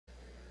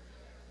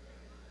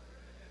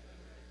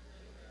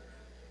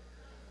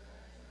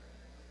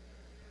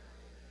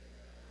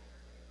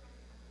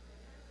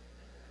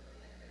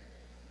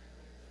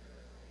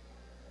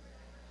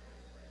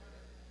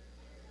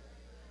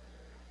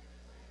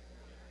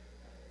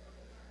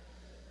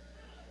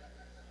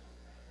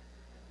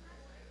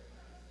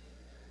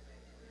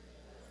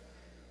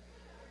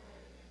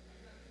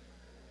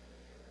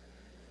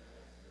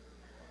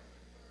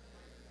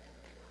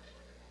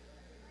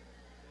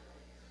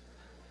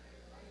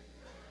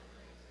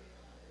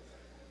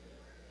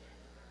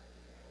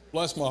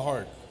Bless my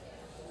heart.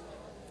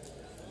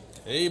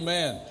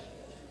 Amen.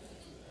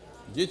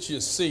 Get you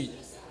a seat.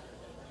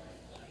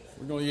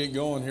 We're going to get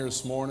going here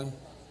this morning.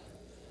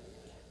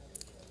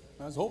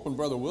 I was hoping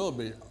Brother Will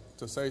be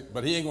to say,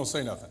 but he ain't going to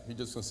say nothing. He's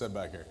just going to sit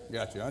back here.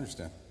 Got you. I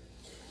understand.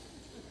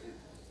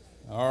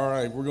 All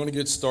right, we're going to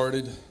get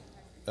started.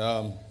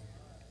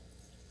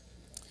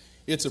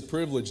 It's a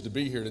privilege to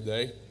be here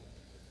today.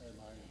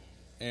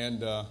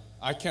 And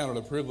I count it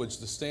a privilege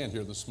to stand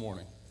here this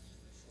morning.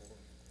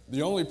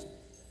 The only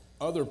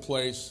other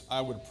place I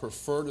would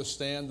prefer to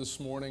stand this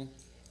morning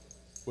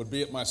would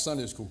be at my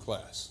Sunday school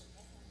class,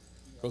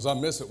 because I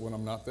miss it when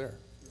I'm not there.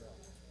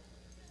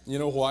 You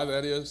know why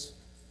that is?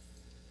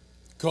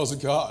 Because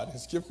God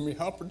has given me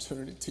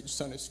opportunity to teach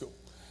Sunday school.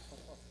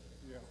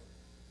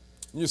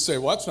 You say,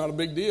 well, that's not a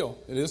big deal.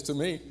 It is to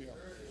me.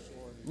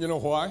 You know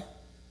why?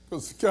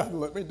 Because God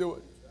let me do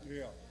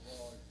it.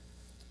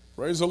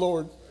 Praise the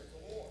Lord.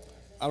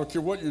 I don't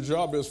care what your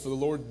job is for the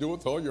Lord. Do it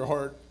with all your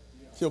heart.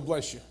 He'll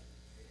bless you.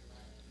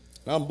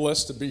 And I'm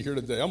blessed to be here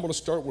today. I'm going to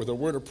start with a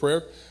word of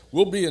prayer.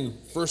 We'll be in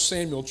 1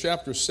 Samuel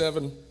chapter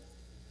 7,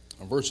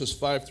 verses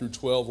 5 through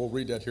 12. We'll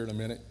read that here in a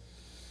minute.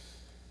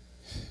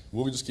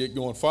 We'll just get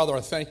going. Father,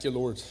 I thank you,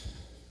 Lord,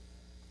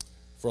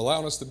 for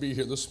allowing us to be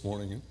here this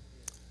morning.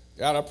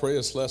 God, I pray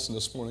this lesson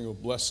this morning will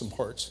bless some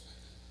hearts.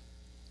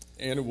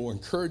 And it will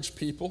encourage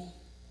people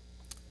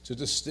to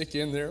just stick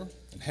in there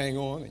and hang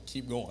on and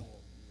keep going.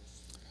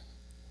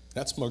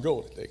 That's my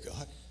goal today,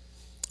 God.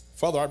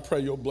 Father, I pray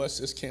you'll bless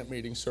this camp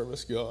meeting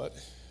service, God.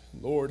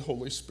 Lord,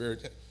 Holy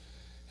Spirit,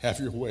 have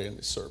your way in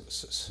the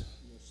services.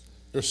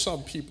 There's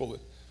some people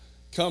that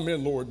come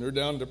in, Lord, and they're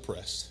down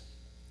depressed.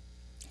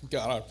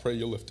 God, I pray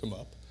you lift them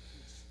up.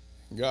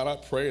 God, I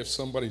pray if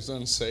somebody's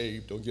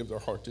unsaved, they'll give their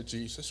heart to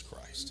Jesus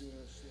Christ.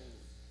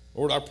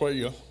 Lord, I pray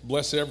you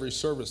bless every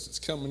service that's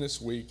coming this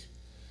week.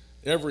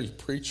 Every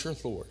preacher,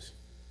 Lord,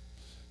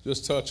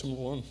 just touch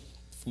them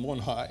from on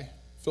high.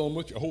 Fill them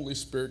with your Holy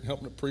Spirit and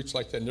help them to preach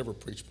like they never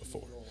preached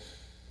before.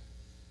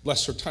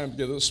 Bless our time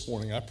together this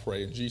morning, I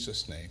pray, in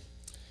Jesus' name.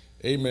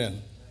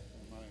 Amen.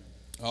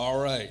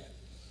 All right.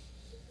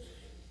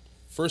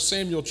 1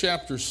 Samuel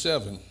chapter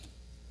 7,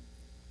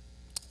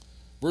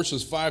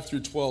 verses 5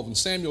 through 12. And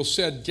Samuel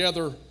said,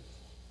 gather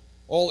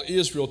all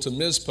Israel to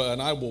Mizpah,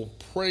 and I will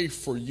pray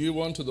for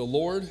you unto the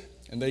Lord.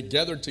 And they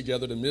gathered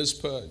together to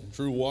Mizpah and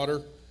drew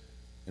water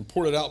and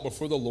poured it out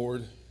before the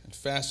Lord and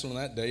fasted on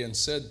that day and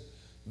said,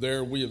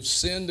 there we have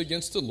sinned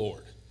against the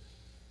Lord.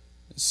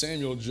 And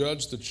Samuel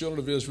judged the children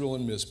of Israel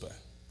in Mizpah.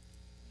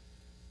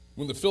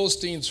 When the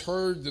Philistines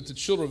heard that the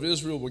children of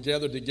Israel were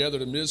gathered together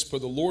to Mizpah,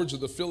 the lords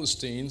of the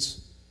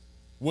Philistines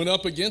went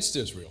up against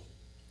Israel.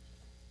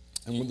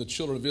 And when the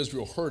children of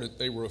Israel heard it,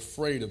 they were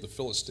afraid of the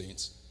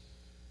Philistines.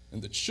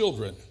 And the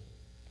children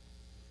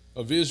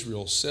of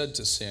Israel said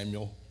to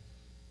Samuel,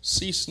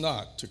 cease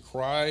not to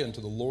cry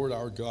unto the Lord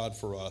our God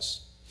for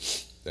us,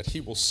 that he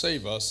will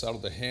save us out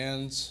of the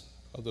hands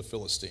of the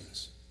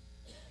Philistines.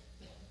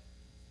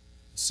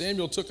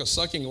 Samuel took a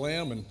sucking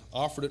lamb and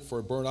offered it for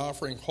a burnt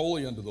offering,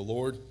 holy unto the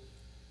Lord.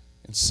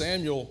 And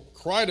Samuel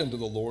cried unto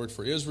the Lord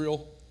for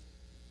Israel,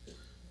 and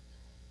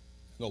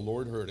the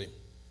Lord heard him.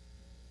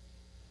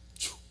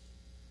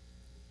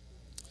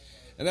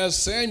 And as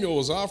Samuel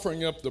was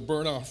offering up the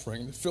burnt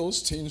offering, the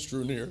Philistines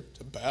drew near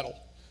to battle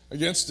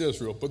against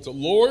Israel. But the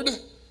Lord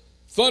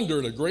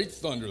thundered a great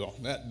thunder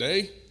on that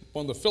day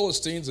upon the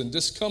Philistines and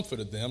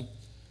discomfited them.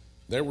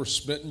 They were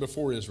smitten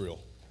before Israel.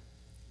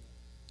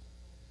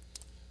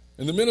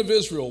 And the men of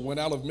Israel went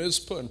out of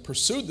Mizpah and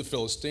pursued the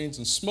Philistines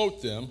and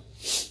smote them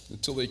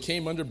until they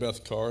came under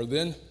Bethkar.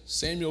 Then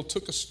Samuel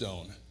took a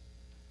stone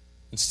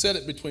and set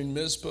it between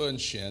Mizpah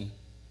and Shen,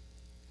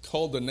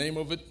 called the name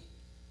of it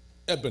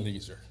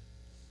Ebenezer,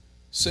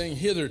 saying,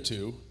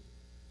 hitherto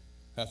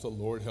hath the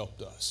Lord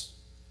helped us.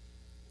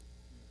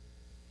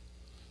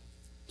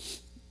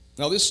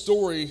 Now this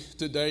story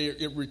today,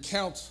 it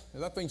recounts, is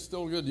that thing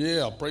still good?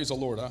 Yeah, praise the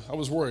Lord. I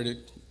was worried.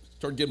 It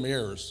started giving me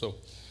errors. So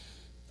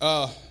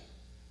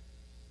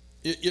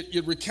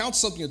it recounts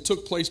something that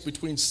took place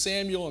between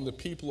Samuel and the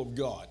people of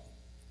God.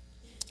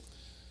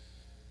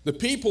 The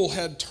people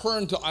had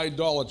turned to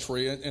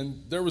idolatry,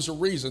 and there was a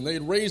reason. They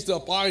had raised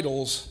up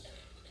idols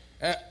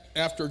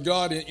after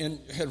God and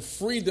had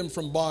freed them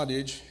from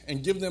bondage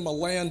and given them a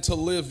land to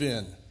live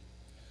in.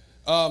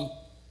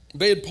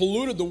 They had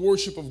polluted the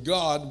worship of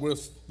God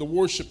with the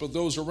worship of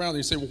those around.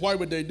 You say, well, why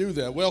would they do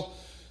that? Well,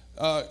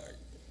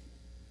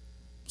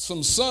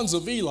 some sons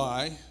of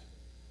Eli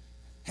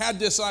had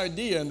this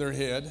idea in their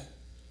head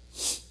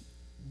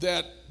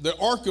that the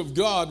ark of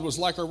God was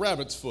like a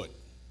rabbit's foot.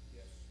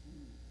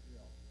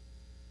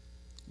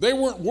 They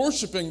weren't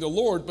worshiping the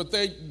Lord, but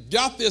they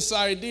got this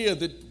idea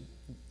that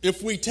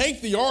if we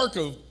take the ark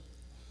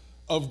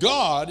of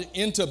God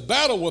into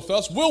battle with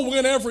us, we'll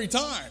win every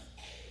time.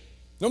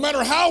 No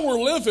matter how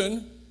we're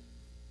living,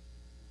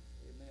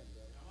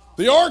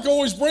 the ark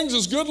always brings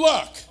us good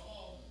luck.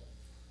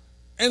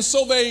 And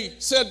so they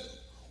said,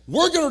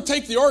 we're going to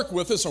take the ark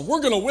with us and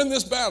we're going to win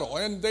this battle.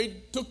 And they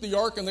took the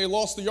ark and they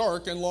lost the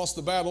ark and lost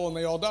the battle and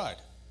they all died.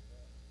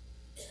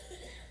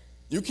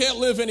 You can't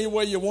live any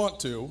way you want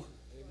to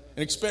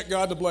and expect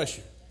God to bless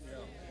you.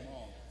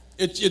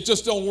 It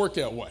just don't work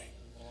that way.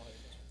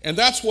 And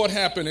that's what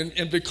happened.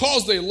 And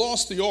because they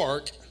lost the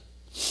ark,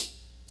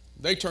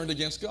 they turned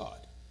against God.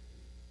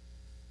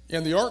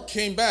 And the ark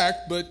came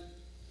back, but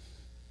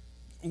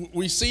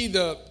we see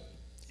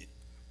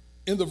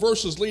in the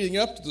verses leading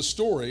up to the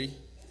story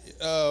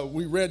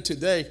we read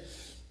today,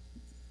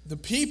 the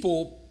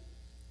people,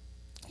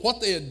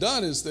 what they had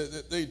done is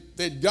that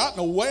they'd gotten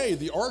away.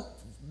 The ark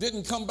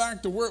didn't come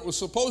back to where it was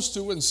supposed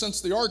to, and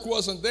since the ark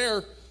wasn't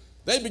there,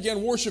 they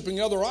began worshiping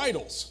other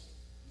idols.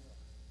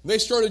 They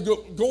started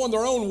going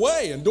their own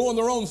way and doing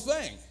their own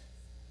thing.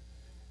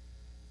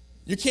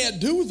 You can't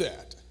do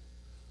that.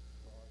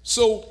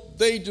 So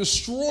they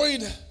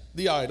destroyed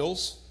the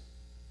idols,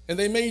 and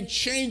they made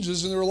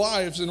changes in their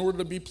lives in order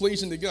to be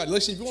pleasing to God.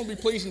 Listen, if you want to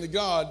be pleasing to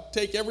God,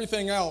 take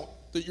everything out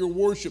that you're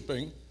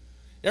worshiping,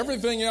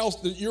 everything else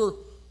that you're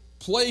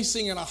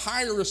placing in a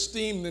higher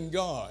esteem than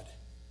God.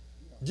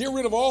 Get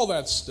rid of all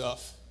that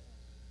stuff,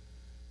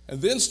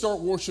 and then start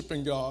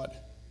worshiping God,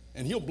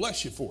 and He'll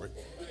bless you for it.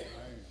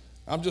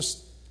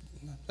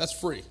 That's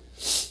free.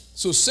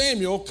 So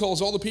Samuel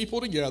calls all the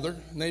people together,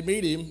 and they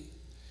meet him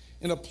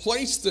in a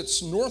place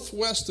that's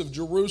northwest of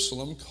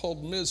Jerusalem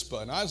called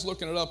Mizpah. And I was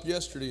looking it up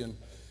yesterday, and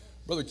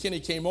Brother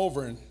Kenny came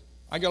over, and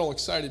I got all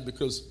excited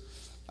because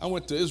I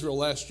went to Israel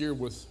last year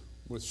with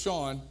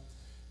Sean,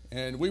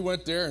 and we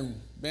went there, and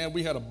man,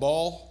 we had a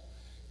ball.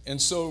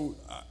 And so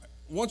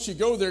once you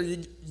go there,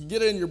 you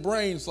get it in your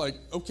brain, it's like,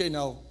 okay,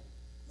 now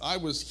I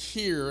was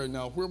here, and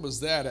now where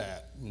was that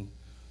at? And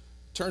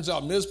turns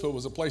out Mizpah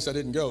was a place I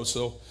didn't go.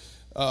 So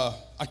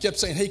I kept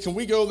saying, hey, can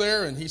we go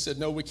there? And he said,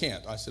 no, we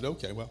can't. I said,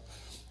 okay, well,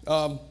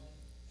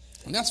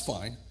 and that's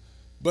fine.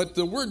 But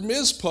the word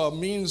Mizpah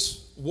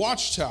means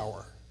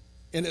watchtower,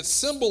 and it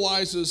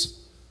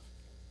symbolizes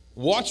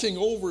watching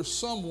over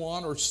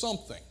someone or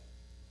something.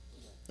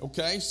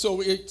 Okay,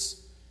 so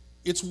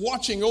it's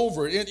watching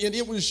over it, and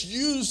it was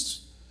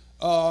used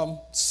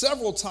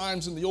several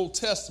times in the Old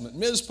Testament.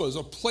 Mizpah is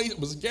a place, it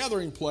was a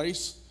gathering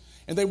place,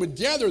 and they would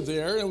gather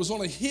there, and it was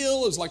on a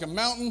hill, it was like a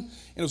mountain,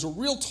 and it was a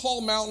real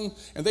tall mountain,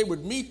 and they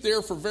would meet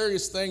there for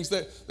various things.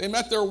 They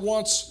met there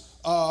once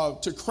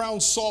to crown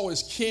Saul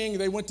as king.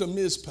 They went to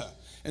Mizpah,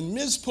 and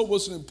Mizpah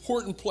was an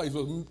important place,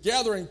 a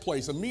gathering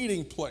place, a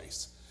meeting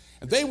place.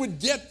 And they would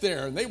get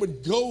there, and they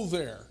would go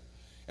there.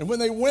 And when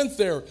they went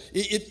there,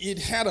 it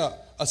had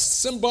a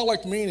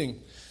symbolic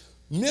meaning.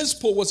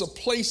 Mizpah was a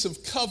place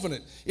of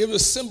covenant. It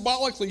was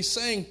symbolically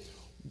saying,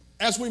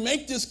 as we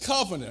make this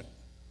covenant,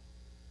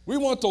 we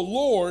want the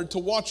Lord to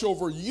watch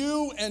over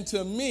you and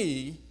to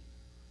me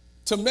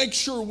to make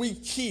sure we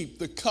keep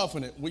the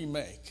covenant we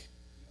make.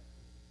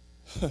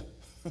 Oh,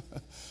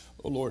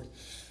 Lord.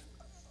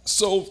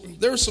 So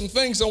there's some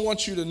things I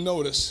want you to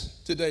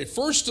notice today.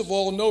 First of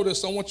all,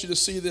 notice, I want you to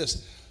see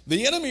this.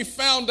 The enemy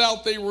found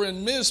out they were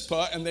in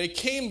Mizpah, and they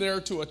came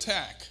there to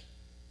attack.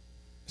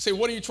 You say,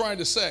 what are you trying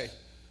to say?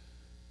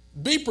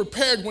 Be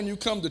prepared when you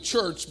come to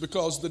church,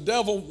 because the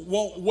devil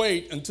won't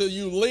wait until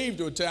you leave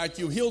to attack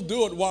you. He'll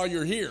do it while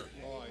you're here.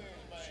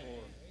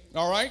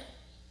 All right?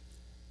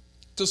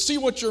 To see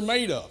what you're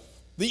made of.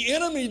 The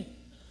enemy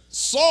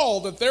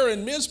saw that they're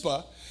in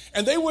Mizpah,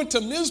 and they went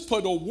to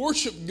Mizpah to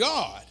worship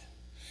God.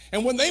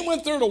 And when they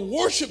went there to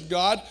worship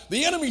God,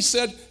 the enemy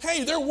said,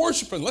 hey, they're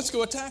worshiping. Let's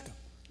go attack them.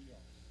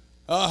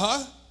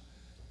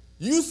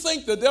 You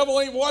think the devil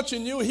ain't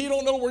watching you? He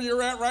don't know where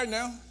you're at right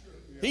now?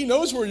 He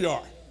knows where you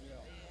are.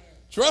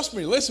 Trust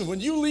me, listen, when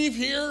you leave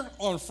here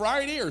on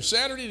Friday or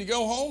Saturday to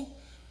go home,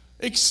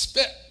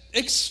 expect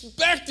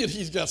it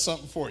he's got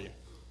something for you.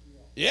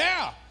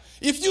 Yeah.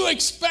 If you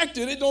expect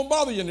it, it don't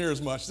bother you near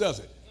as much, does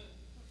it?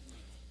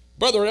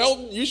 Brother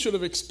Eldon, you should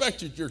have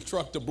expected your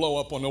truck to blow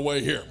up on the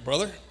way here,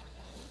 brother.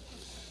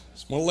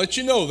 Just want to let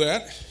you know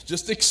that.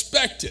 Just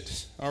expect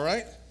it, all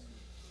right?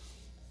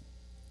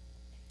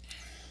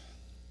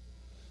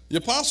 The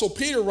Apostle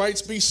Peter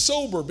writes, be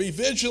sober, be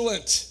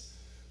vigilant,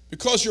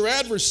 because your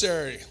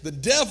adversary, the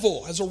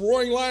devil, as a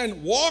roaring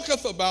lion,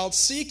 walketh about,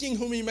 seeking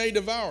whom he may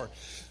devour.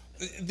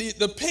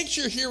 The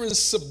picture here is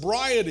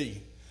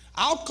sobriety.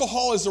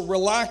 Alcohol is a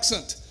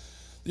relaxant.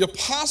 The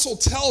apostle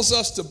tells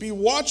us to be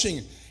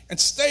watching and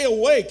stay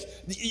awake.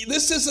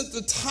 This isn't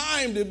the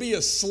time to be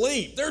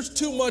asleep. There's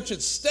too much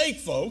at stake,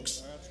 folks.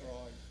 That's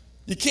right.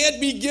 You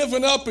can't be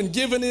giving up and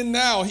giving in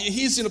now.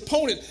 He's an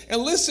opponent.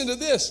 And listen to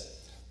this.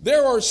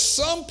 There are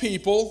some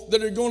people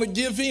that are going to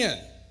give in.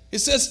 It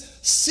says,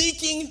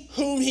 seeking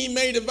whom he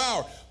may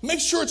devour. Make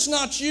sure it's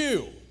not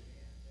you.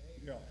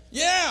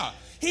 Yeah.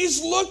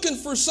 He's looking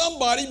for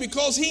somebody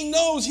because he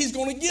knows he's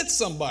going to get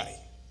somebody.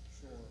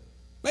 Sure.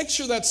 Make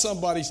sure that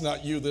somebody's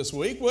not you this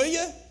week, will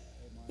you?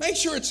 Make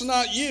sure it's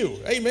not you.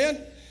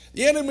 Amen?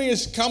 The enemy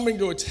is coming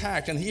to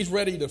attack, and he's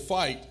ready to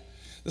fight.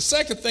 The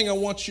second thing I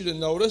want you to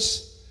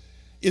notice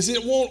is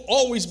it won't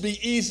always be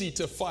easy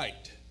to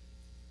fight.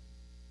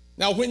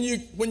 Now, when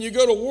you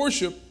go to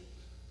worship,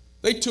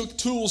 they took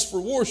tools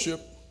for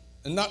worship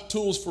and not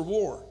tools for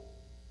war.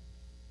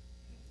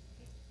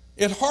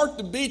 It's hard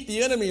to beat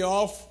the enemy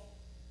off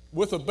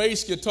with a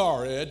bass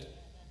guitar, Ed.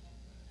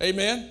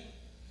 Amen?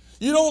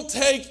 You don't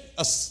take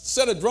a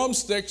set of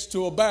drumsticks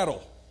to a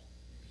battle.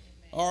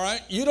 All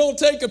right? You don't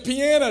take a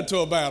piano to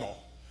a battle.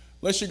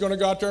 Unless you're going to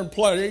go out there and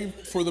play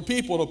for the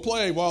people to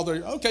play while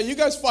they're, okay, you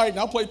guys fight and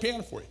I'll play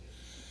piano for you.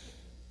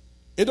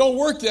 It don't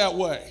work that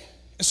way.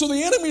 And so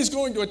the enemy is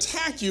going to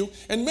attack you,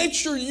 and make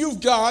sure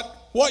you've got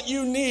what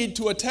you need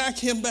to attack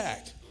him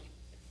back.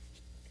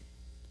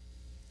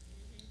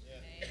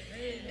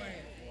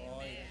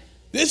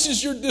 This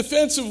is your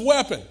defensive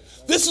weapon.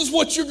 This is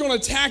what you're going to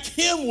attack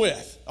him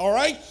with, all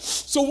right?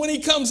 So when he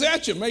comes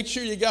at you, make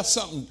sure you got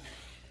something.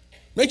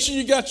 Make sure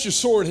you got your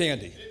sword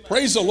handy.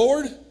 Praise the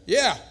Lord.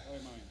 Yeah.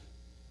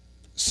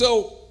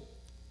 So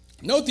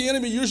note the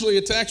enemy usually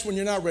attacks when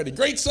you're not ready.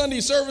 Great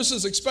Sunday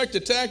services expect to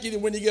attack either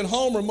when you get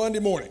home or Monday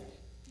morning.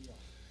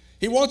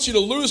 He wants you to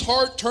lose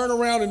heart, turn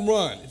around, and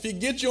run. If he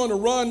gets you on the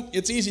run,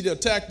 it's easy to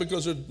attack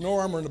because there's no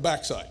armor in the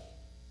backside.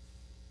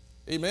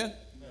 Amen?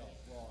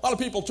 A lot of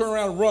people turn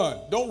around and run.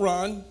 Don't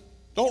run.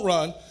 Don't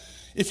run.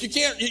 If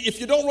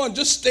you don't run,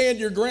 just stand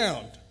your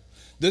ground.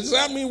 Does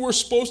that mean we're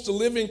supposed to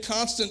live in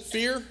constant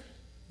fear?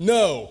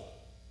 No.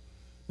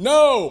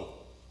 No.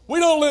 We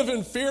don't live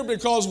in fear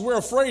because we're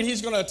afraid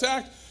he's going to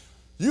attack.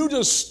 You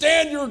just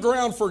stand your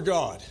ground for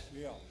God.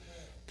 Yeah.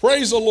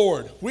 Praise the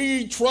Lord.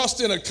 We trust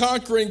in a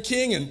conquering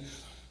king, and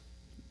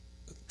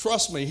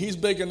trust me, he's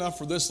big enough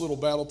for this little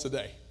battle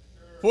today.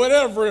 Sure.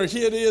 Whatever it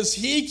is,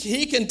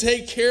 he can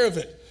take care of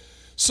it.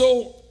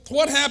 So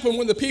what happened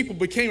when the people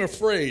became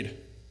afraid?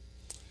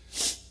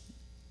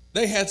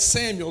 They had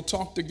Samuel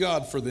talk to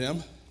God for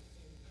them.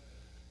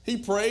 He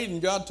prayed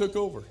and God took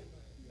over.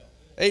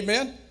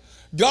 Amen?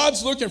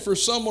 God's looking for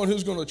someone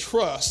who's going to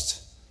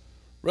trust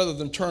rather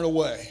than turn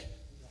away.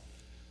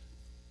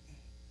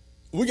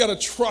 We got to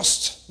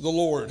trust the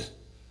Lord.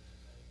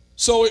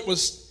 So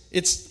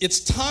it's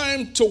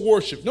time to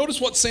worship.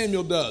 Notice what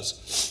Samuel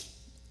does.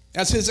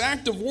 As his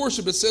act of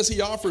worship, it says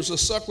he offers a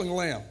suckling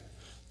lamb.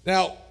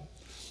 Now,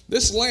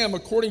 this lamb,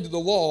 according to the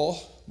law,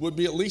 would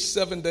be at least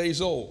 7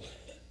 days old.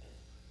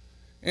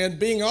 And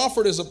being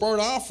offered as a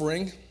burnt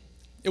offering,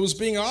 it was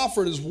being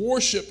offered as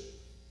worship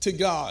to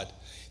God.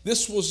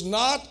 This was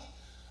not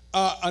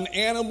an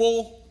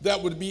animal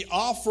that would be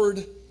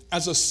offered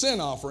as a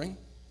sin offering,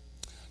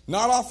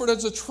 not offered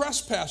as a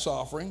trespass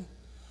offering,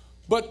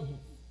 but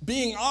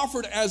being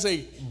offered as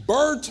a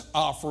burnt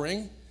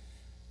offering.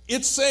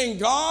 It's saying,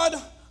 God,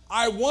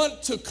 I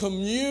want to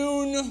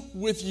commune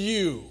with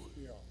you.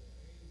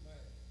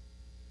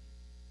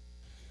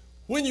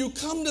 When you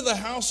come to the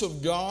house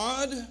of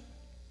God,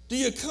 do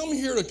you come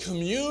here to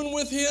commune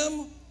with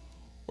him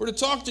or to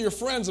talk to your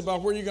friends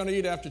about where you're going to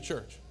eat after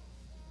church?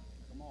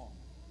 Come on.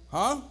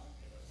 Huh?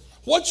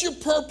 What's your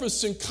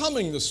purpose in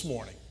coming this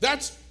morning?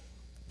 That's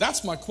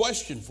my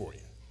question for you.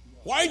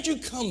 Why'd you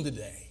come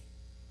today?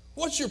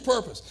 What's your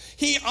purpose?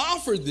 He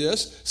offered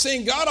this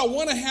saying, God, I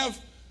want to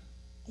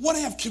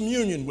have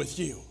communion with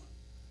you.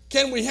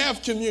 Can we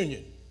have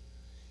communion?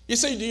 You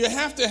say, do you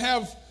have to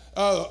have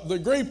the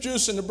grape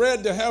juice and the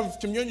bread to have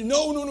communion?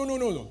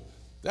 No.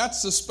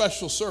 That's a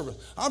special service.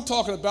 I'm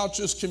talking about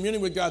just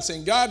communing with God,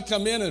 saying, God,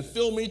 come in and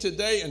fill me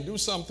today and do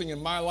something in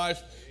my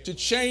life to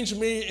change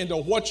me into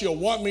what you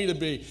want me to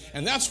be.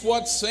 And that's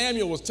what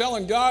Samuel was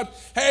telling God.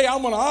 Hey,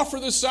 I'm going to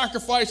offer this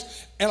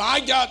sacrifice, and I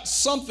got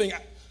something.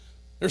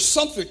 There's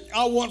something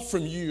I want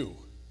from you.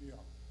 Yeah.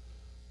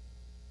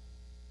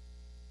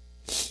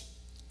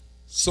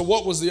 So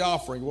what was the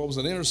offering? Well, it was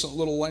an innocent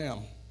little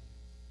lamb.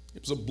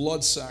 It was a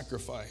blood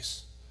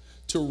sacrifice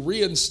to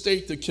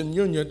reinstate the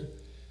communion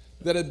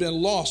that had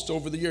been lost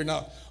over the year.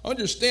 Now,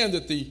 understand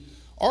that the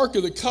Ark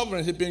of the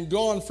Covenant had been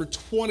gone for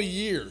 20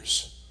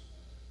 years.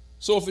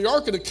 So if the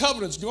Ark of the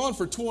Covenant's gone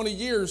for 20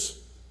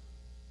 years,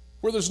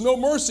 where there's no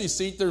mercy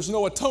seat, there's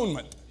no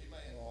atonement.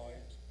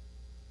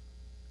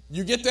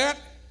 You get that?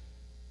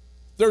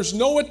 There's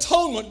no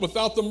atonement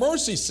without the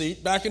mercy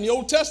seat. Back in the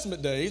Old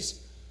Testament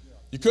days,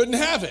 you couldn't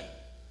have it.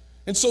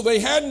 And so they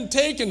hadn't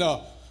taken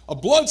a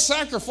blood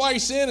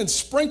sacrifice in and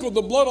sprinkled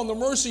the blood on the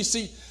mercy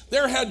seat.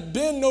 There had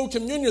been no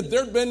communion.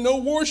 There had been no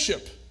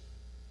worship.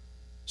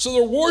 So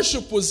their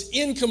worship was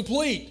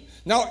incomplete.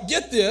 Now,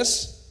 get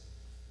this.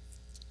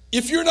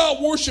 If you're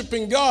not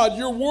worshiping God,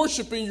 you're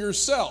worshiping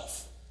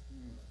yourself.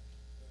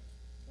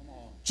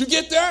 Did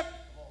you get that?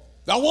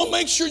 Now, I want to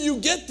make sure you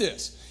get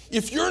this.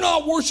 If you're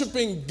not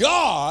worshiping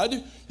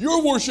God,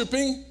 you're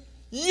worshiping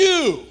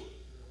you.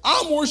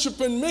 I'm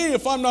worshiping me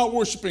if I'm not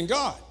worshiping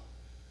God.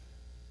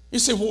 You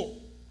say, well,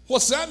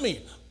 what's that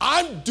mean?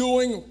 I'm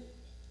doing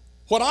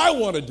what I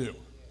want to do.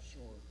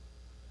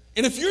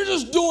 And if you're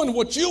just doing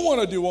what you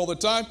want to do all the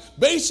time,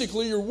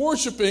 basically you're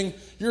worshiping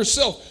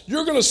yourself.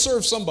 You're going to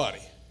serve somebody.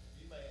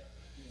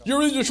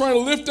 You're either trying to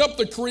lift up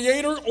the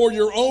Creator or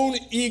your own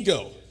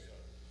ego.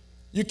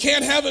 You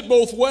can't have it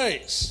both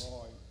ways.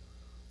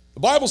 The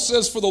Bible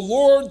says, for the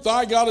Lord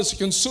thy God is a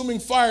consuming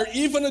fire,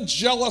 even a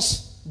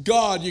jealous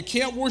God. You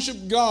can't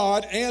worship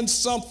God and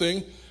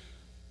something.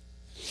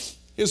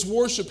 His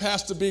worship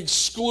has to be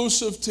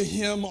exclusive to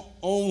Him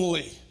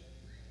only.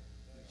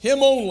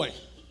 Him only.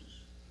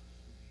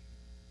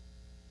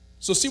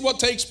 So see what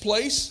takes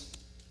place?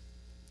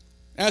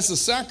 As the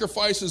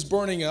sacrifice is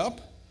burning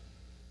up,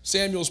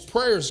 Samuel's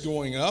prayer is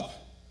going up.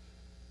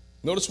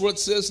 Notice what it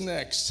says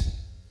next.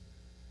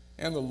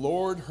 And the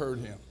Lord heard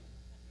him.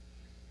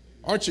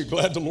 Aren't you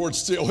glad the Lord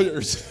still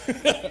hears?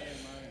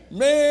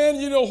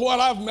 Man, you know what?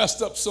 I've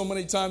messed up so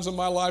many times in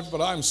my life,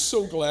 but I'm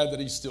so glad that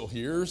he still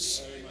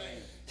hears.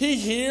 He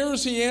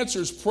hears, he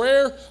answers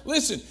prayer.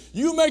 Listen,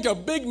 you make a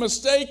big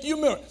mistake, you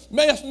may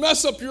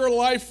mess up your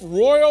life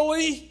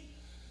royally,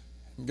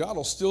 and God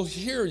will still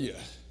hear you.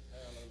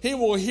 He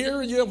will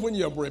hear you when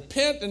you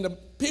repent, and the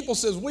people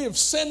says, we have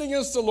sinned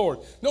against the Lord.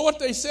 Know what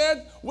they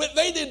said?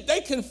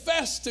 They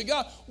confessed to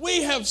God,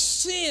 we have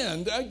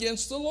sinned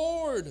against the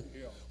Lord.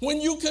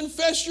 When you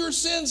confess your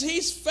sins,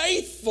 he's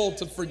faithful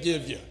to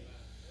forgive you.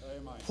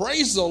 Amen.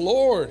 Praise the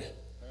Lord.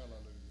 Hallelujah.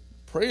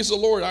 Praise the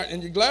Lord.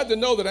 And you're glad to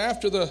know that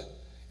after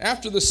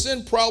the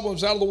sin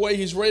problem's out of the way,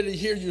 he's ready to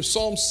hear you.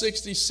 Psalm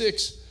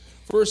 66,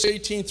 verse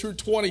 18 through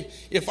 20.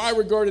 If I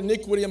regard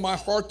iniquity in my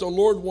heart, the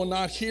Lord will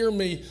not hear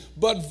me.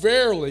 But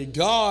verily,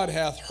 God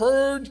hath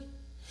heard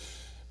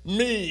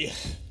me.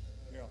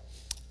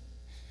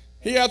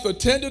 He hath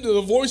attended to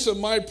the voice of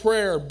my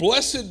prayer.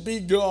 Blessed be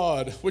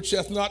God, which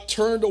hath not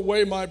turned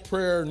away my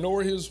prayer,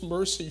 nor his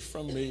mercy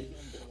from me.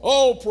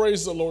 Oh,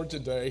 praise the Lord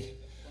today.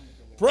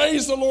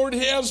 Praise the Lord.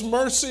 He has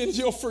mercy and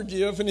he'll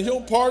forgive and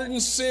he'll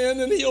pardon sin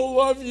and he'll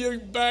love you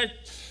back.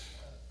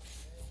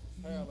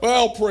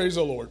 Well, praise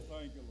the Lord.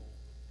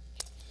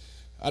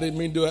 I didn't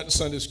mean to do that in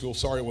Sunday school.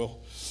 Sorry,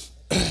 Will.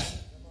 And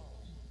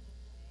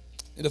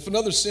if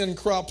another sin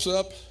crops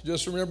up,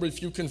 just remember,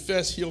 if you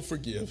confess, he'll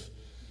forgive.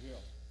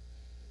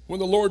 When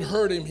the Lord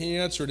heard him, he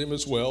answered him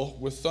as well.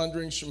 With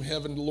thunderings from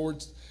heaven, the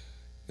Lord,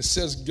 it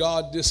says,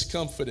 God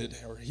discomfited,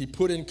 or he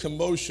put in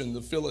commotion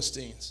the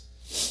Philistines.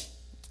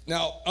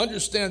 Now,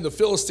 understand the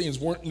Philistines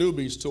weren't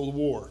newbies to the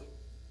war.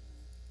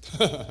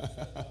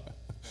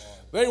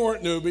 They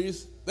weren't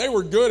newbies. They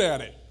were good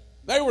at it.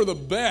 They were the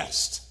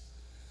best.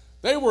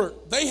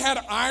 They had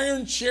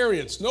iron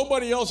chariots.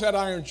 Nobody else had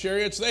iron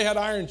chariots. They had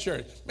iron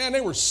chariots. Man,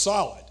 they were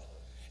solid.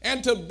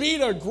 And to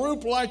beat a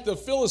group like the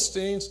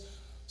Philistines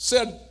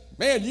said,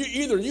 man,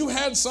 either you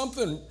had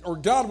something or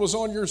God was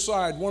on your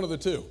side, one of the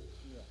two.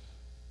 Yeah.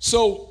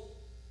 So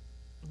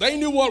they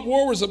knew what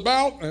war was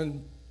about,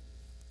 and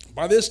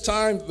by this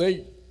time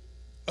they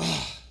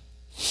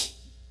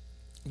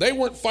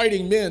weren't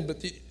fighting men,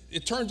 but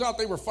it turns out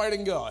they were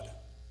fighting God.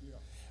 Yeah.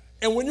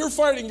 And when you're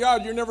fighting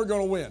God, you're never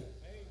going to win.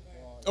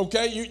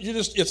 Okay? You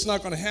just, it's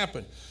not going to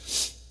happen.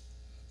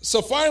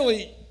 So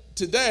finally,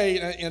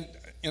 today,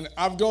 and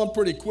I've gone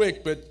pretty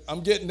quick, but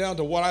I'm getting down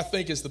to what I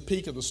think is the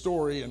peak of the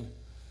story, and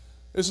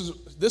this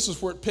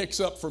is where it picks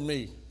up for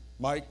me,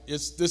 Mike.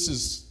 This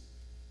is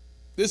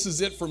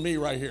it for me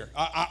right here.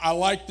 I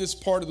like this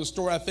part of the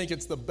story. I think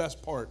it's the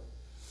best part.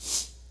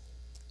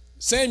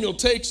 Samuel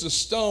takes a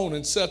stone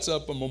and sets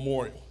up a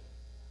memorial.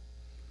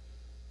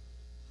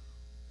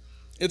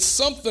 It's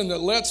something that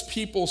lets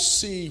people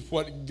see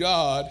what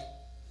God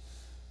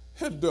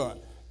had done.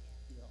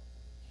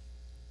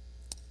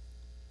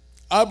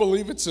 I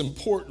believe it's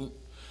important.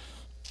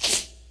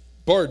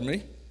 Pardon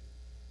me.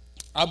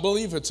 I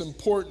believe it's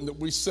important that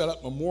we set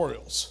up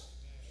memorials.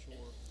 Sure.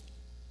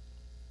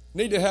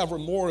 Need to have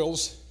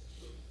memorials.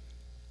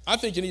 I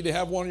think you need to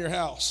have one in your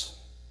house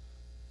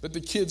that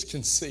the kids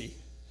can see. Sure.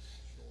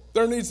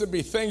 There needs to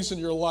be things in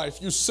your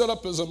life you set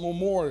up as a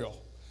memorial.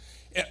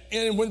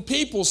 And when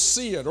people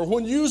see it, or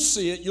when you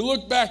see it, you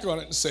look back on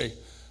it and say,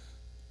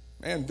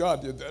 man,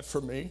 God did that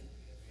for me.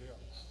 Yeah.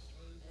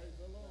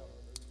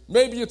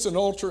 Maybe it's an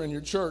altar in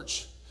your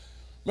church.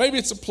 Maybe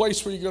it's a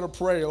place where you go to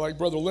pray like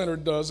Brother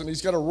Leonard does, and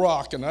he's got a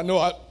rock. And I know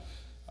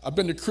I've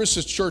been to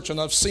Chris's church, and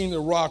I've seen the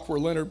rock where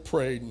Leonard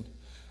prayed. And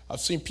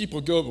I've seen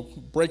people go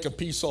break a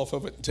piece off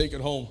of it and take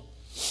it home.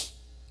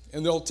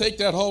 And they'll take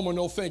that home and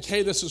they'll think,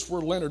 hey, this is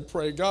where Leonard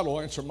prayed. God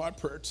will answer my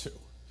prayer too.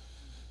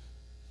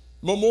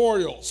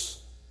 Memorials.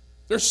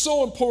 They're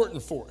so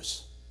important for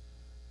us.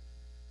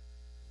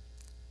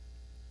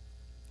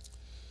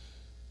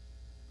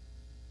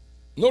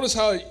 Notice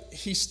how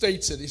he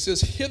states it. He says,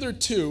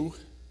 hitherto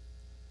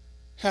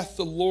hath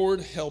the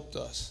Lord helped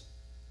us.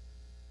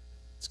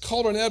 It's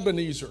called an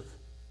Ebenezer,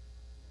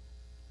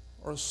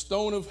 or a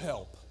stone of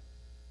help.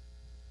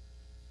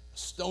 A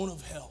stone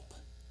of help.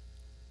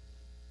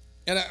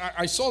 And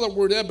I saw that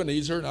word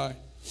Ebenezer, and I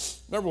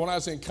remember when I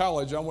was in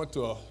college, I went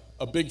to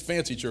a big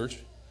fancy church,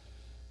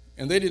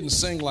 and they didn't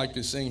sing like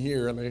they sing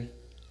here. I mean,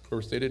 of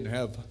course, they didn't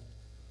have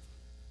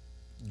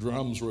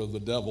drums were of the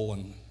devil,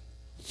 and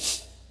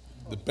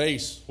the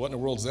bass, what in the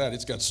world is that?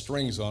 It's got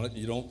strings on it.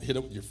 You don't hit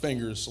it with your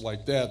fingers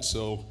like that,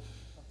 so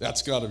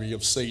that's got to be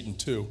of Satan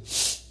too.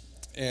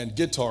 And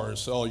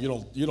guitars,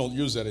 you don't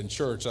use that in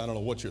church. I don't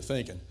know what you're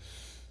thinking.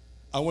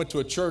 I went to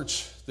a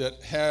church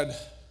that had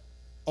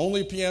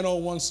only piano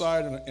on one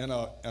side and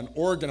an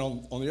organ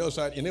on the other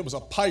side, and it was a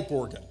pipe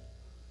organ.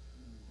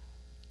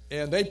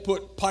 And they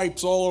put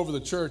pipes all over the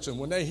church, and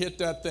when they hit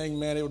that thing,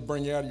 man, it would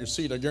bring you out of your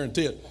seat, I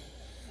guarantee it.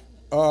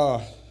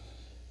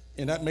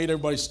 And that made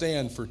everybody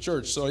stand for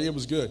church, so it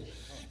was good.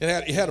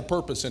 It had a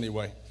purpose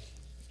anyway.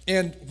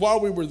 And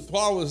while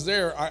I was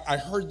there, I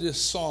heard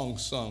this song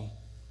sung,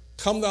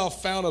 "Come thou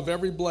fount of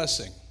every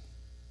blessing."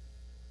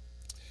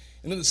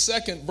 And in the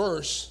second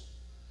verse,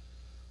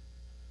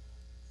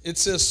 it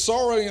says,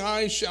 "Sorrowing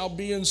I shall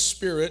be in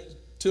spirit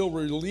till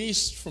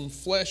released from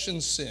flesh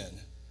and sin.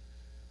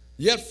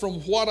 Yet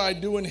from what I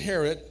do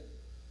inherit,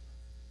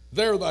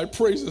 there thy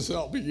praises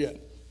shall begin.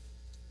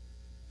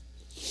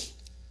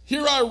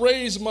 Here I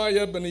raise my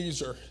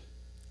Ebenezer.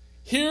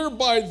 Here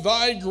by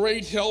thy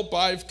great help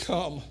I've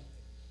come.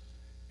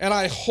 And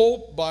I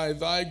hope by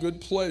thy good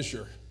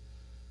pleasure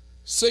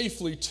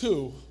safely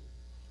to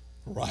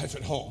arrive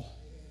at home."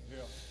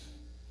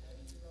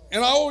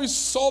 And I always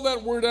saw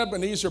that word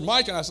Ebenezer,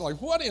 Mike, and I was like,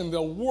 what in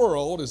the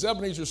world is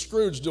Ebenezer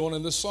Scrooge doing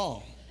in this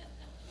song?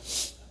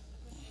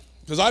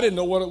 Because I didn't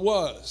know what it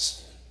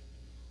was.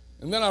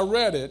 And then I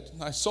read it,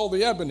 and I saw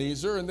the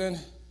Ebenezer, and then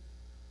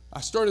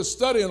I started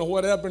studying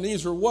what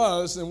Ebenezer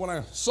was. And when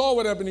I saw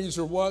what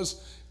Ebenezer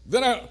was,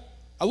 then I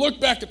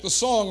looked back at the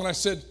song, and I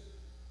said,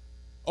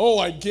 oh,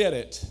 I get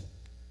it.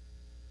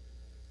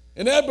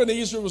 And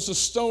Ebenezer was a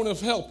stone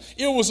of help.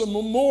 It was a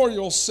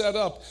memorial set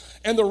up.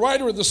 And the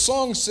writer of the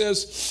song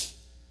says,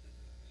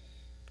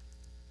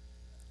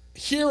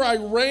 here I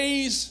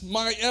raise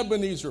my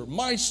Ebenezer,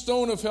 my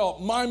stone of help,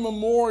 my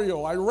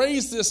memorial. I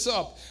raise this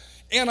up.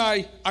 And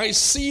I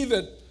see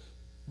that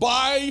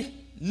by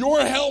your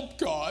help,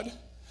 God,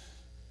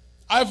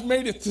 I've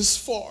made it this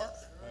far.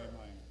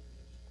 Amen.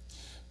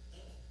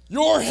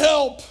 Your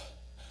help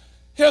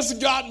has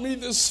got me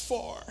this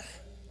far.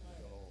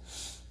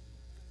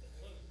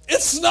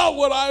 It's not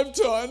what I've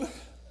done.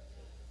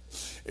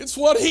 It's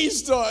what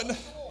he's done.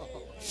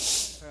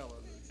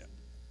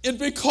 And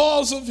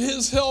because of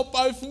his help,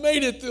 I've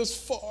made it this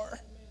far.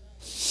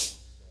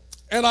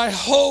 And I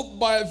hope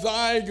by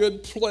thy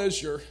good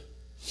pleasure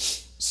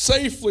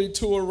safely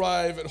to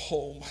arrive at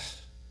home.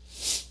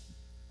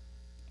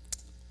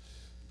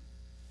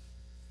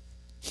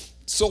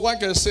 So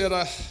like I said,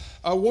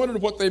 I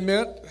wondered what they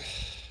meant.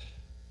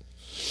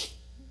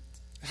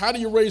 How do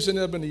you raise an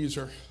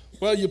Ebenezer?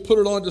 Well, you put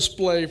it on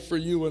display for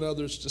you and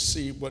others to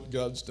see what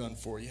God's done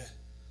for you.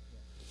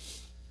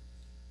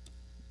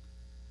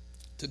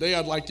 Today,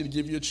 I'd like to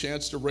give you a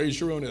chance to raise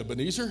your own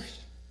Ebenezer.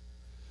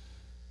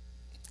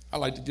 I'd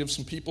like to give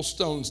some people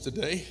stones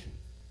today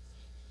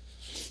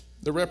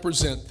that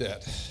represent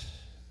that.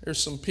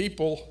 There's some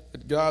people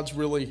that God's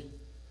really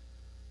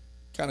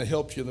kind of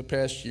helped you in the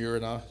past year,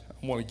 and I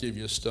want to give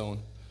you a stone.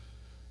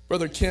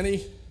 Brother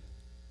Kenny,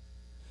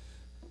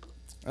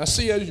 I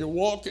see as you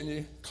walk and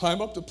you climb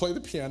up to play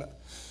the piano,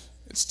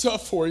 it's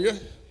tough for you.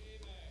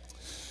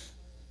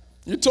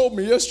 You told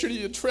me yesterday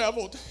you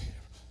traveled.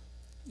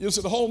 You was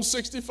at home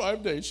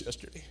 65 days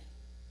yesterday.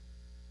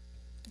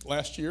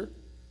 Last year.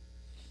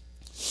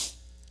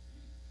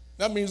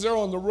 That means they're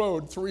on the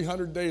road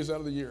 300 days out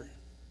of the year.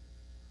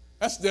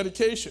 That's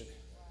dedication.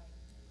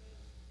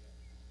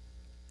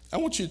 I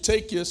want you to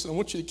take this and I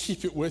want you to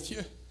keep it with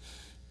you.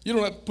 You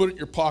don't have to put it in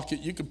your pocket.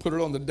 You can put it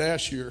on the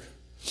dash of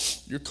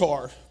your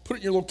car. Put it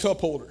in your little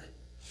cup holder.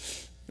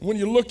 And when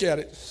you look at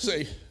it,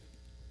 say,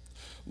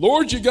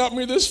 Lord, you got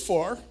me this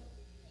far.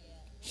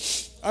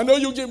 I know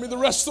you'll get me the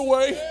rest of the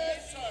way.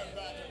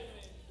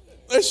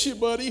 Bless you,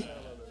 buddy.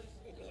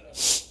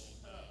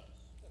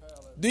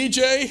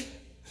 DJ,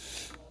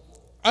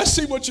 I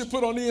see what you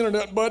put on the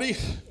internet, buddy.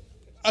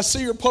 I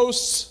see your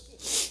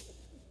posts.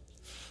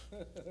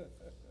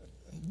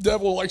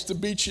 Devil likes to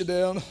beat you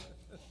down.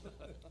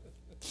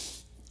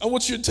 I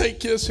want you to take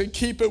this and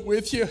keep it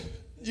with you.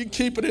 You can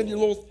keep it in your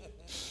little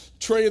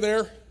tray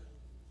there.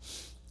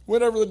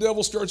 Whenever the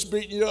devil starts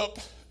beating you up,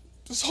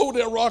 just hold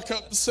that rock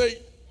up and say,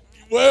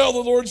 well,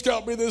 the Lord's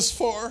got me this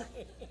far.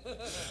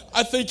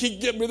 I think he can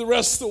get me the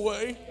rest of the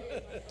way.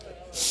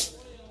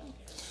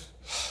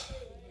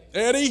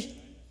 Eddie,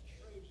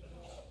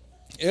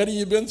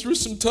 you've been through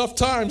some tough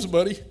times,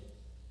 buddy.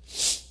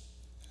 It's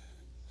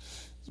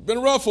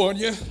been rough on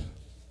you.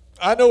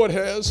 I know it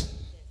has.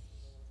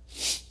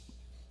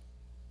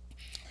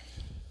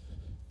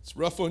 It's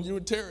rough on you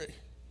and Terry.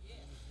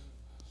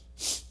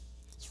 It's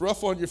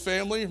rough on your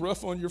family,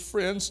 rough on your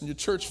friends and your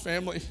church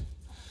family.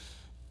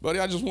 Buddy,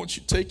 I just want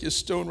you to take this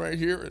stone right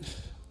here, and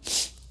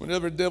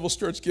whenever the devil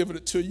starts giving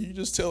it to you, you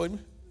just tell him,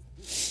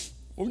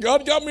 well,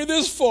 God got me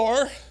this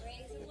far. Praise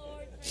the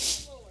Lord,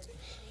 praise the Lord.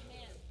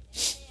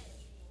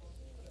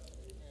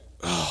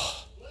 Amen.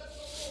 Oh.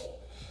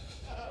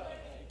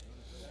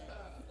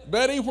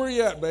 Betty, where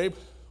you at, babe?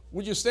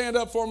 Would you stand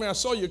up for me? I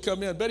saw you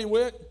come in. Betty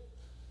Witt,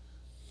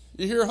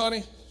 you here,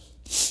 honey?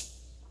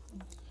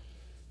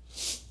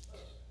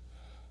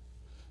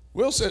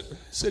 Will said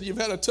you've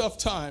had a tough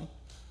time.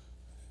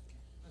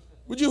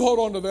 Would you hold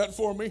on to that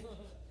for me?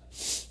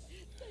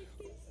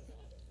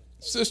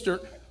 Sister,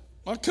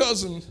 my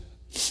cousin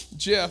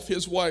Jeff,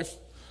 his wife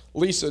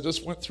Lisa,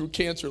 just went through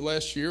cancer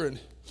last year, and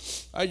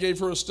I gave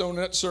her a stone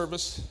at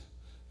service.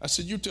 I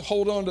said, you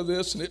hold on to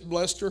this, and it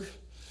blessed her.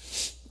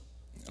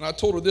 And I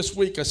told her this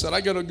week, I said,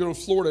 I got to go to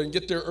Florida and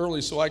get there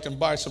early so I can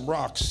buy some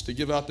rocks to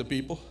give out to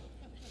people.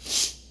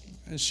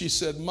 And she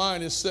said,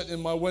 mine is sitting in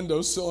my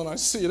windowsill, and I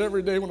see it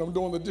every day when I'm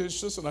doing the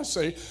dishes. And I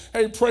say,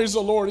 hey, praise the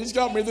Lord. He's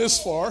got me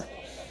this far.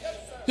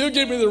 He'll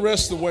give me the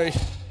rest of the way.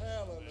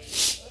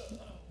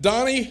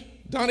 Donnie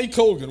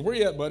Colgan, where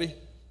you at, buddy?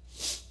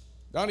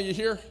 Donnie, you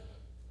here?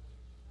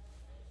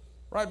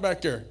 Right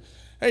back there.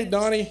 Hey,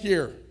 Donnie,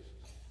 here.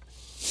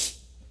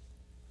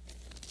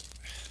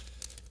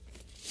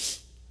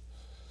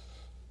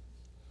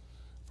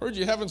 Heard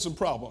you having some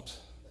problems.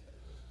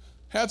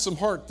 Had some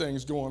heart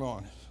things going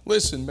on.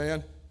 Listen,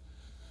 man.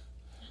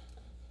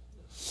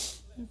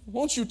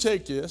 Won't you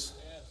take this?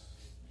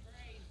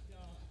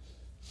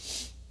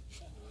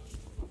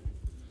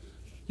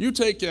 You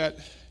take that.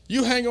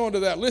 You hang on to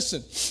that.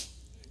 Listen,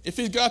 if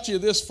he's got you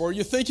this far,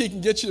 you think he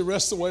can get you the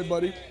rest of the way,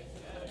 buddy?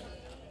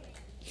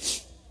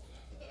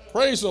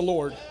 Praise the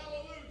Lord.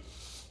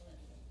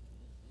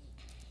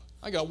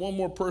 I got one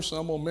more person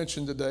I'm going to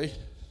mention today.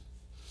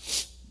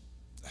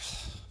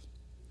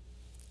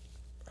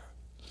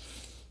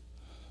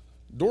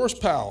 Doris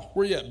Powell,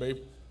 where you at, babe?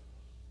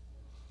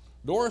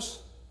 Doris,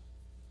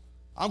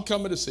 I'm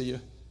coming to see you.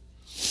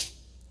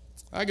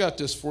 I got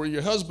this for you.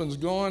 Your husband's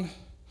gone.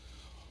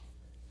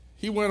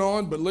 He went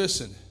on, but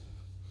listen,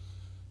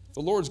 the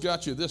Lord's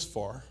got you this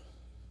far.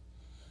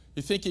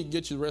 You think he can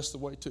get you the rest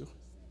of the way too?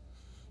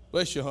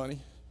 Bless you, honey.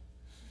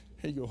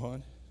 Here you go,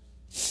 hon.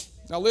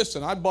 Now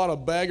listen, I bought a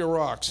bag of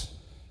rocks.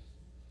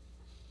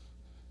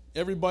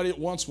 Everybody that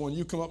wants one,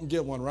 you come up and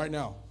get one right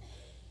now.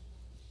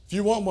 If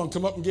you want one,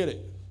 come up and get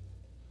it.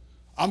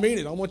 I mean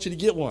it. I want you to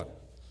get one.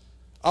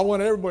 I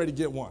want everybody to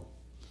get one.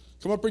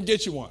 Come up and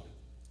get you one.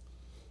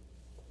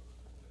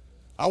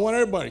 I want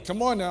everybody.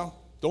 Come on now.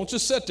 Don't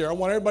just sit there. I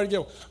want everybody to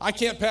get one. I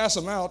can't pass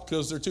them out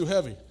because they're too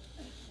heavy.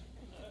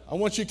 I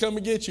want you to come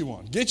and get you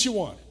one. Get you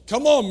one.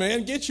 Come on,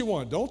 man. Get you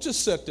one. Don't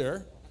just sit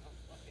there.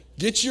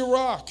 Get you a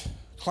rock.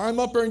 Climb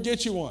up there and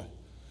get you one.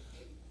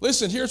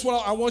 Listen, here's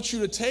what I want you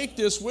to take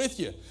this with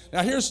you.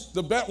 Now, here's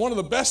one of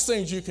the best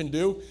things you can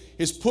do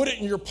is put it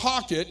in your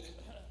pocket.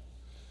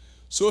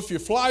 So if you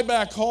fly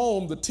back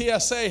home, the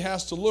TSA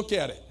has to look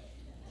at it.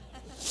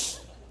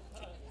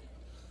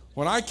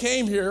 When I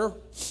came here,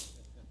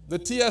 the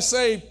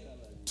TSA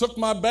took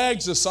my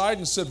bags aside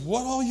and said,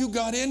 what all you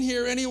got in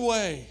here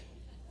anyway?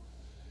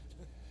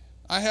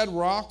 I had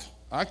rock.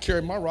 I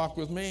carried my rock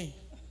with me.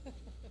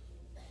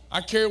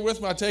 I carry it with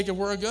me. I take it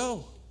where I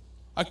go.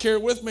 I carry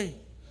it with me.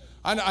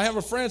 I have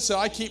a friend say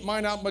I keep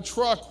mine out in my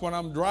truck when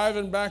I'm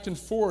driving back and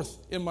forth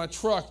in my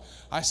truck.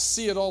 I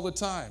see it all the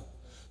time.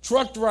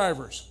 Truck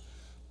drivers,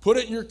 put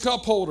it in your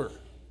cup holder.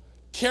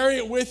 Carry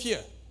it with you.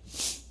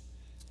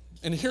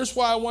 And here's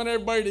why I want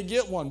everybody to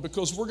get one,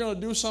 because we're going to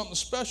do something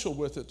special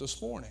with it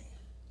this morning.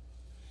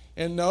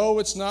 And no,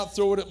 it's not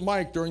throw it at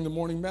Mike during the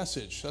morning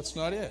message. That's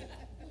not it.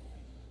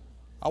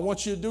 I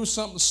want you to do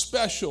something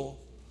special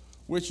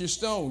with your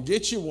stone.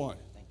 Get you one.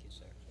 Thank you,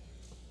 sir.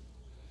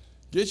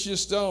 Get you a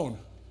stone.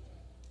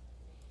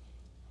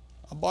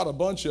 I bought a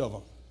bunch of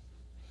them.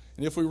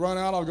 And if we run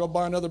out, I'll go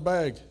buy another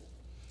bag.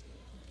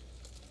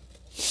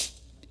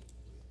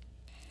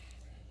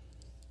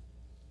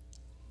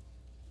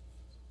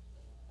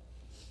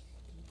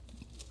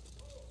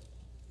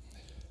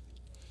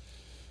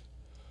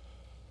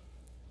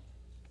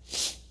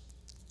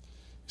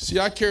 See,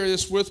 I carry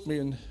this with me,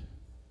 and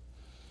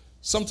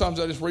sometimes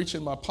I just reach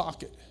in my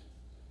pocket.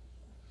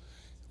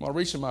 When I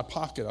reach in my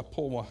pocket, I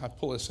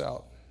pull this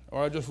out,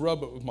 or I just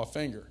rub it with my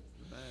finger.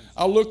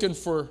 I'm looking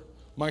for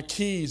my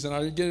keys, and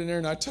I get in there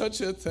and I touch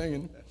that thing,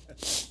 and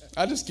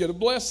I just get a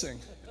blessing.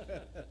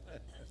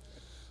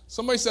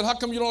 Somebody said, how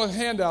come you don't have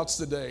handouts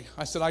today?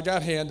 I said, I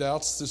got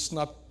handouts, just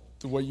not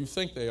the way you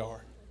think they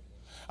are.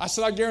 I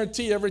said, I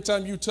guarantee every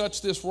time you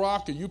touch this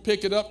rock or you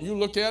pick it up and you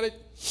look at it,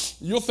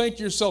 you'll think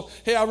to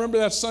yourself, hey, I remember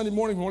that Sunday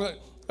morning when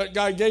that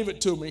guy gave it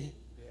to me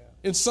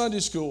in Sunday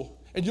school,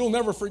 and you'll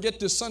never forget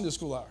this Sunday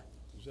school hour.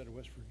 Is that a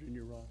West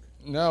Virginia rock?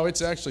 No,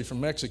 it's actually from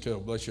Mexico,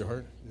 bless your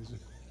heart. Is it?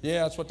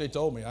 Yeah, that's what they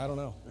told me. I don't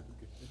know.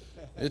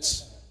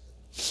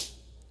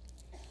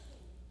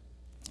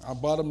 I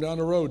bought them down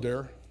the road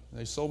there.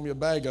 They sold me a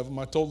bag of them.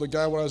 I told the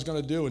guy what I was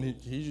going to do, and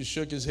he just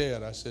shook his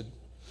head. I said,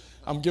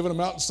 I'm giving them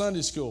out in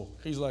Sunday school.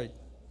 He's like,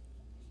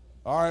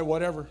 all right,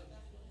 whatever.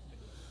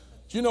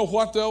 Do you know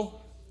what, though?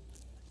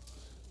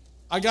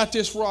 I got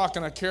this rock,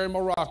 and I carry my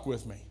rock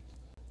with me.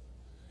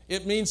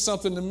 It means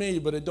something to me,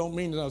 but it don't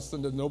mean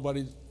nothing to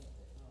nobody.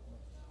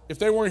 If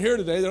they weren't here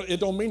today, it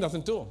don't mean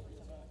nothing to them.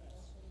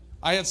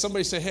 I had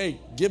somebody say, hey,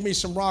 give me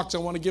some rocks. I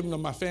want to give them to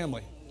my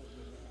family.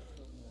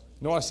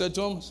 You know what I said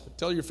to them?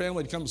 Tell your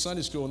family to come to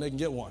Sunday school and they can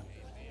get one.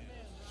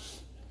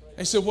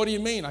 They said, what do you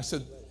mean? I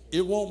said,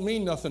 it won't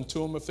mean nothing to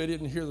them if they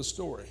didn't hear the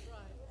story.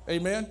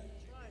 Amen?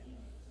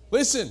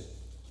 Listen.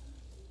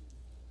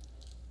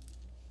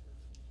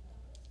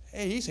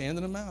 Hey, he's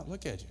handing them out.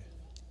 Look at you.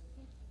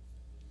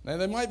 Now,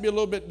 they might be a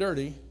little bit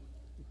dirty,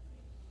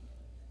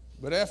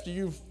 but after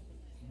you've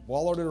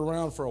wallowed it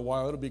around for a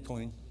while, it'll be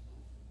clean.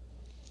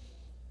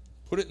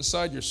 Put it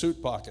inside your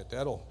suit pocket.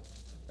 That'll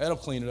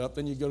clean it up.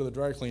 Then you go to the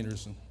dry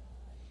cleaners, and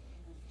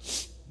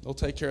they'll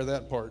take care of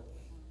that part.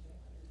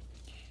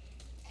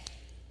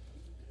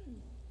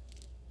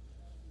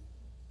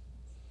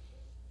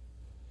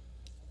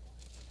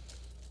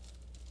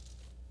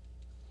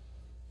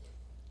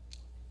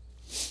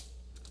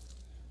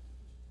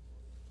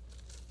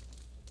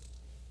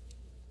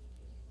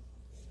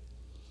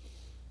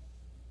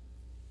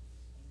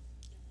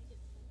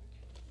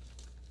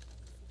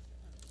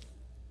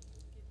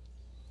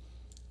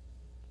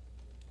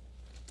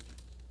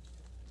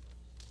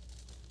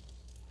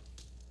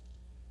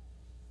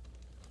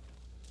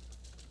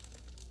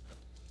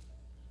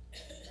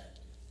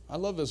 I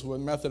love this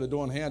method of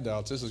doing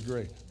handouts. This is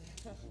great.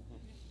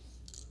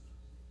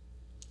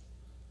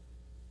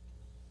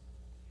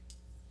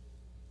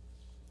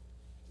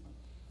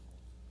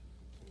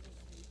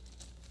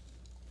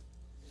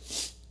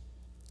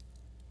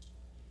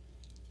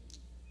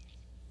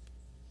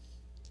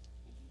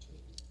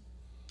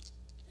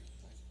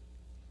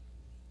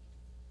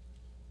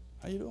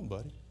 How you doing,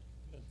 buddy?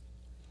 Good.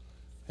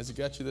 Has it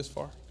got you this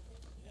far?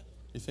 Yeah.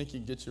 You think you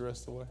can get you the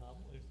rest of the way? I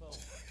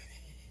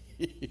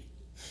believe so.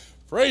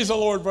 Praise the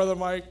Lord, Brother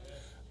Mike.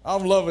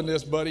 I'm loving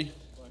this, buddy.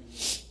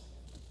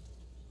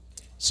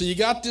 So you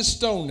got this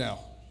stone now.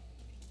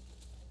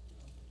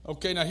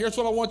 Okay, now here's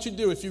what I want you to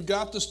do. If you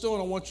got the stone,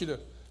 I want you to,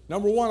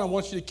 number one, I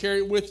want you to carry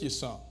it with you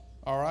some.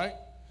 All right?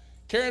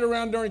 Carry it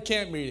around during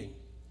camp meeting.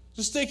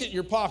 Just stick it in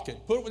your pocket.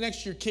 Put it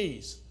next to your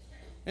keys.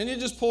 And you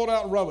just pull it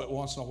out and rub it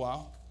once in a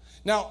while.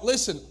 Now,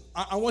 listen,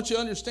 I want you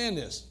to understand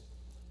this.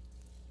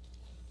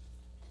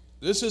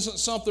 This isn't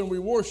something we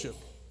worship.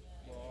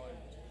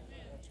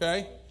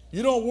 Okay?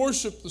 You don't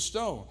worship the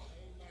stone.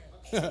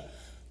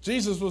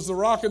 Jesus was the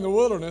rock in the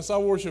wilderness. I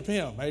worship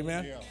him.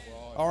 Amen? Yeah,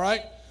 all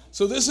right?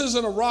 So this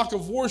isn't a rock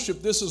of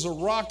worship. This is a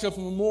rock of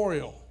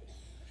memorial.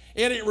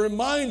 And it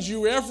reminds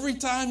you every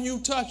time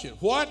you touch it.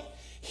 What?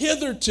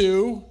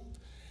 Hitherto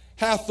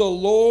hath the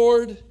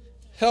Lord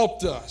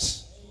helped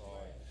us.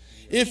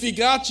 If he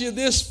got you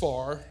this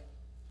far,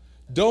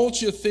 don't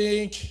you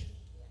think,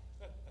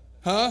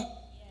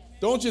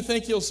 don't you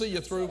think he'll see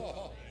you through?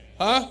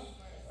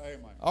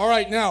 All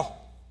right, now,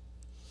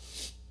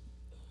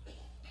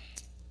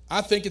 I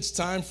think it's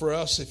time for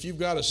us, if you've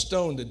got a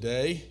stone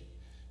today,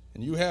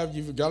 and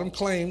you've got them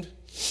claimed,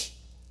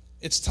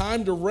 it's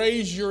time to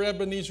raise your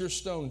Ebenezer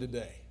stone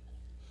today.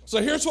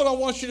 So here's what I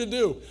want you to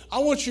do. I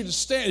want you to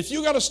stand. If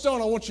you got a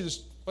stone, I want you to,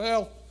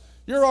 well,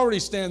 you're already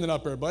standing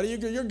up there, buddy.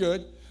 You're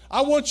good.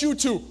 I want you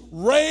to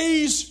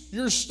raise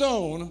your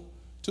stone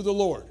to the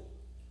Lord.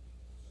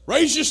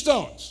 Raise your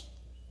stones.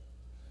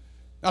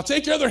 Now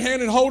take your other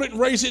hand and hold it and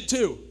raise it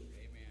too. Amen.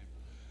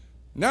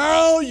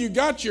 Now you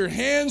got your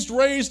hands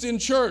raised in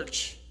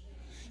church.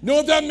 You know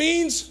what that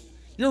means?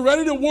 You're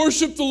ready to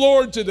worship the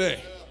Lord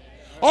today.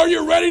 Are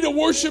you ready to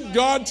worship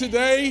God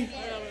today?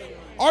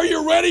 Are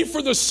you ready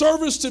for the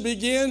service to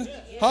begin?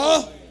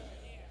 Huh?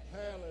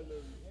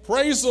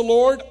 Praise the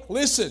Lord.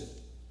 Listen.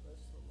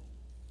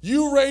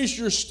 You raise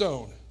your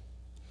stone.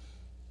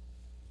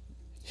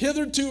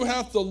 Hitherto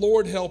hath the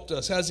Lord helped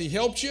us. Has he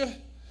helped you?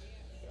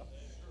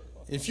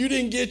 If you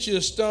didn't get you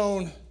a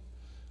stone,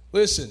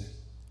 listen,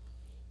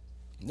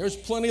 there's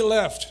plenty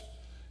left.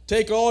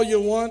 Take all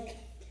you want.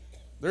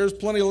 There's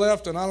plenty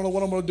left, and I don't know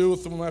what I'm going to do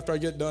with them after I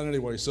get done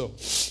anyway, so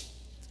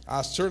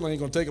I certainly ain't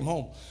going to take them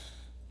home.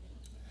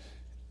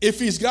 If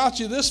he's got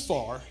you this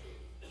far,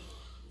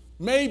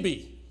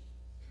 maybe,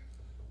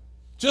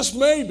 just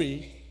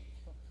maybe,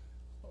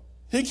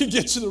 he can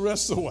get you the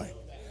rest of the way.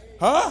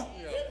 Huh?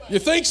 You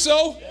think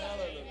so?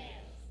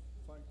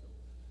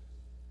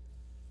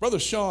 Brother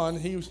Sean,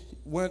 he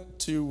went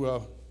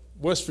to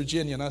West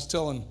Virginia, and I was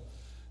telling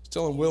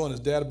Will and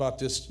his dad about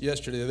this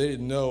yesterday. They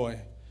didn't know.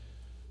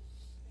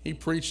 He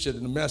preached it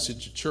in a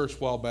message at church a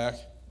while back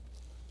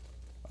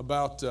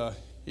about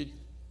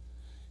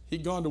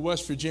he'd gone to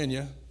West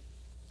Virginia.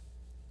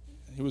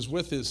 He was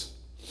with his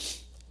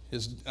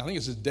I think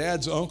it's his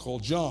dad's uncle,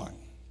 John.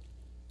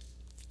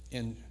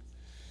 And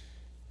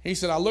he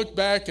said, I looked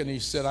back and he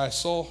said, I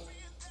saw,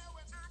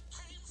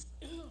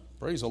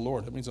 praise the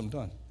Lord, that means I'm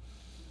done.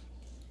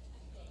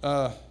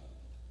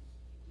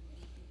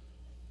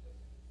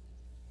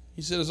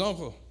 He said his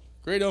uncle,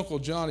 great uncle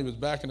John, he was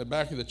back in the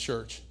back of the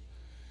church.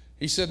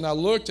 He said, and I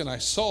looked and I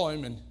saw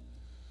him and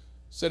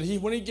said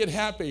when he'd get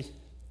happy,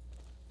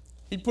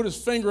 he'd put his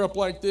finger up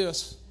like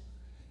this,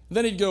 and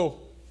then he'd go,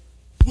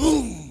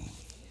 boom.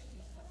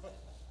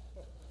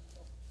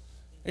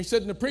 He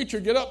said, and the preacher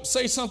would get up and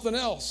say something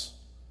else.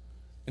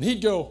 And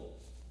he'd go,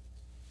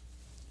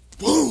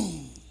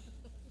 boom.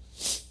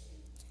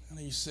 And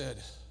he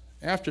said,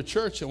 after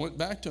church, I went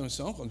back to him and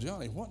said, Uncle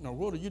Johnny, what in the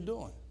world are you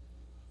doing?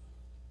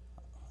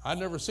 I'd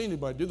never seen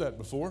anybody do that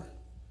before.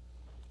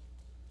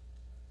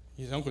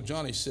 Uncle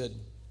Johnny said,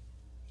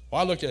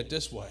 well, I look at it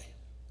this way.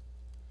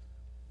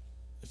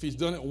 If he's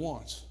done it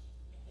once,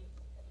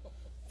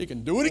 he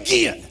can do it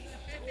again.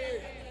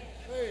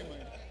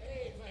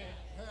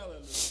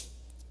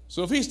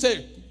 So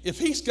if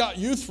he's got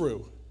you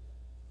through,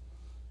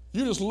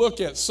 you just look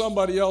at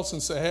somebody else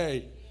and say,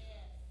 hey,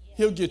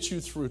 he'll get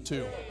you through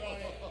too.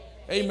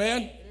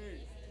 Amen?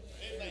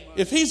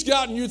 If he's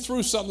gotten you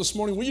through something this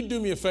morning, will you do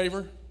me a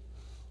favor?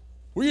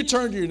 Will you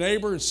turn to your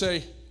neighbor and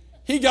say,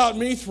 he got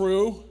me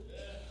through.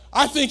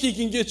 I think he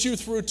can get you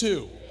through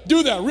too.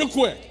 Do that real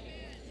quick.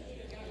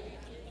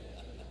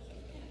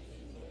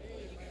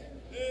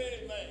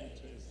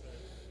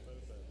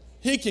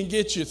 He can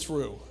get you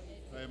through.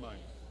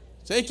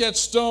 Take that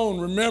stone,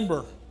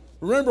 remember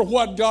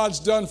what God's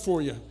done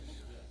for you.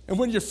 And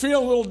when you're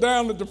feeling a little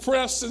down and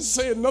depressed and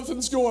saying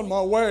nothing's going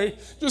my way,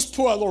 just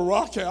pull that little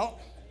rock out.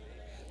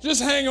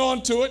 Just hang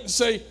on to it and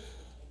say,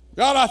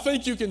 God, I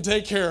think you can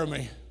take care of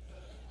me.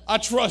 I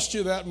trust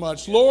you that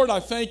much. Lord, I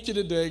thank you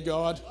today,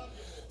 God.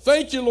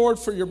 Thank you, Lord,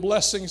 for your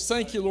blessings.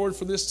 Thank you, Lord,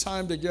 for this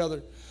time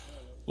together.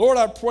 Lord,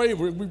 I pray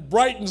we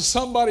brighten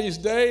somebody's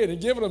day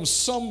and given them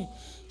some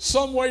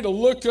way to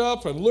look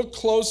up and look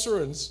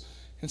closer and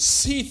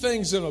see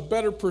things in a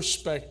better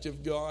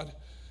perspective, God.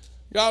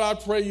 God,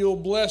 I pray you'll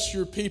bless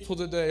your people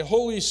today.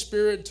 Holy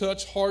Spirit,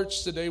 touch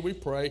hearts today, we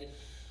pray.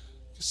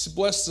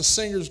 Bless the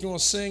singers going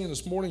to sing in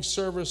this morning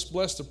service.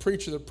 Bless the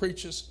preacher that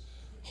preaches.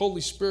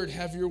 Holy Spirit,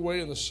 have your way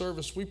in the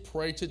service. We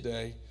pray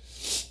today.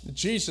 In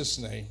Jesus'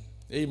 name,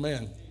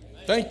 amen.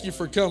 Thank you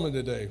for coming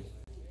today.